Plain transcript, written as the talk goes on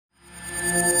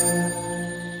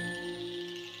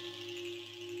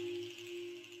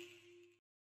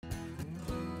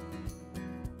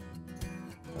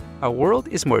Our world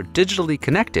is more digitally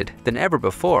connected than ever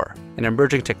before, and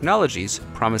emerging technologies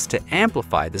promise to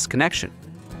amplify this connection.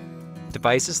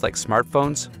 Devices like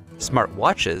smartphones,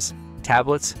 smartwatches,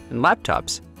 tablets, and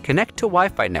laptops connect to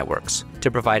Wi-Fi networks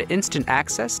to provide instant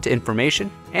access to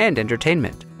information and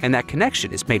entertainment, and that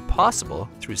connection is made possible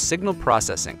through signal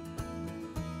processing.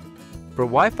 For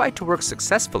Wi-Fi to work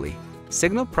successfully,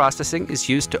 signal processing is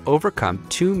used to overcome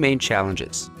two main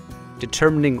challenges: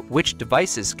 determining which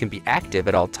devices can be active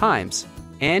at all times,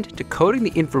 and decoding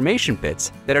the information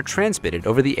bits that are transmitted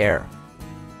over the air.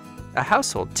 A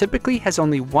household typically has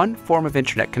only one form of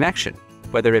internet connection,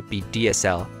 whether it be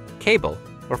DSL, cable,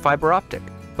 or fiber optic,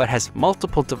 but has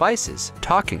multiple devices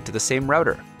talking to the same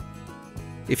router.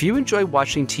 If you enjoy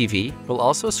watching TV while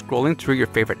also scrolling through your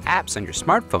favorite apps on your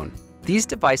smartphone, these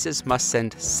devices must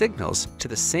send signals to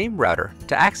the same router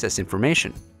to access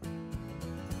information.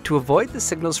 To avoid the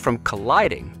signals from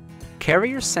colliding,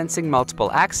 Carrier Sensing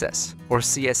Multiple Access, or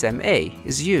CSMA,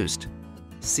 is used.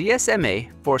 CSMA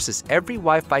forces every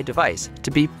Wi-Fi device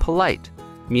to be polite,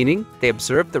 meaning they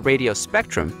observe the radio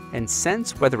spectrum and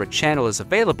sense whether a channel is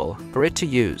available for it to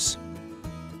use.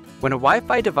 When a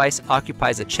Wi-Fi device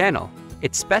occupies a channel,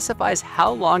 it specifies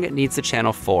how long it needs the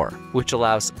channel for, which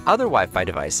allows other Wi-Fi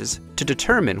devices to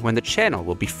determine when the channel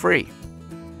will be free.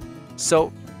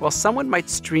 So, while someone might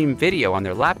stream video on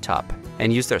their laptop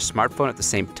and use their smartphone at the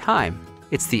same time,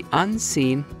 it's the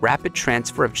unseen, rapid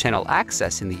transfer of channel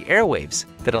access in the airwaves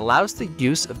that allows the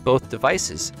use of both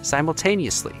devices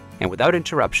simultaneously and without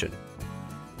interruption.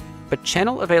 But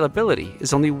channel availability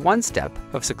is only one step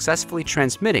of successfully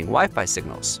transmitting Wi-Fi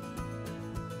signals.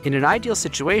 In an ideal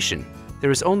situation, there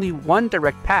is only one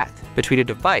direct path between a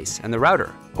device and the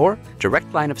router, or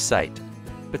direct line of sight.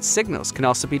 But signals can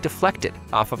also be deflected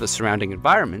off of the surrounding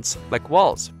environments like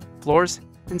walls, floors,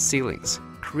 and ceilings,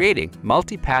 creating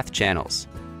multi-path channels.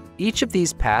 Each of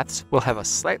these paths will have a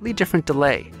slightly different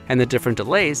delay, and the different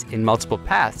delays in multiple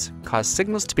paths cause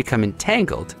signals to become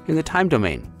entangled in the time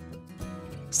domain.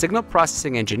 Signal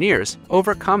processing engineers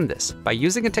overcome this by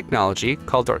using a technology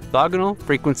called orthogonal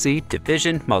frequency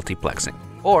division multiplexing,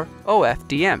 or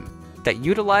OFDM, that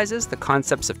utilizes the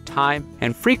concepts of time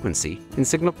and frequency in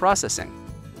signal processing.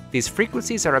 These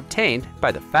frequencies are obtained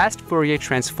by the fast Fourier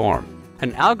transform,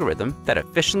 an algorithm that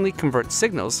efficiently converts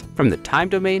signals from the time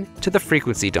domain to the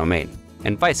frequency domain,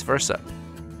 and vice versa.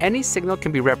 Any signal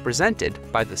can be represented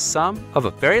by the sum of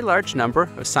a very large number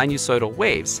of sinusoidal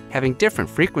waves having different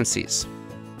frequencies.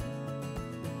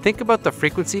 Think about the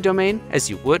frequency domain as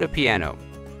you would a piano.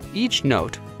 Each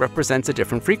note represents a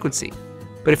different frequency,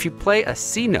 but if you play a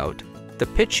C note, the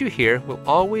pitch you hear will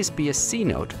always be a C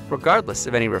note regardless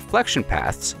of any reflection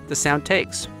paths the sound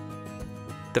takes.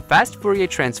 The fast Fourier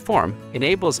transform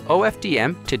enables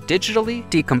OFDM to digitally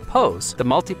decompose the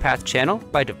multipath channel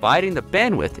by dividing the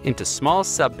bandwidth into small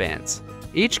subbands,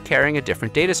 each carrying a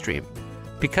different data stream.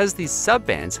 Because these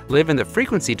subbands live in the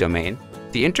frequency domain,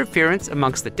 the interference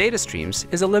amongst the data streams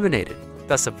is eliminated,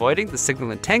 thus avoiding the signal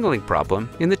entangling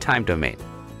problem in the time domain.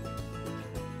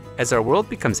 As our world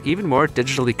becomes even more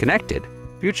digitally connected,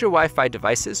 future Wi-Fi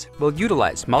devices will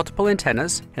utilize multiple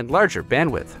antennas and larger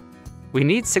bandwidth. We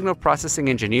need signal processing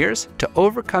engineers to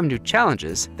overcome new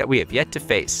challenges that we have yet to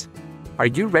face. Are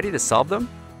you ready to solve them?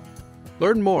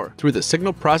 Learn more through the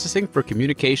Signal Processing for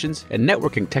Communications and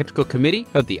Networking Technical Committee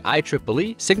of the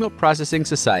IEEE Signal Processing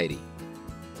Society.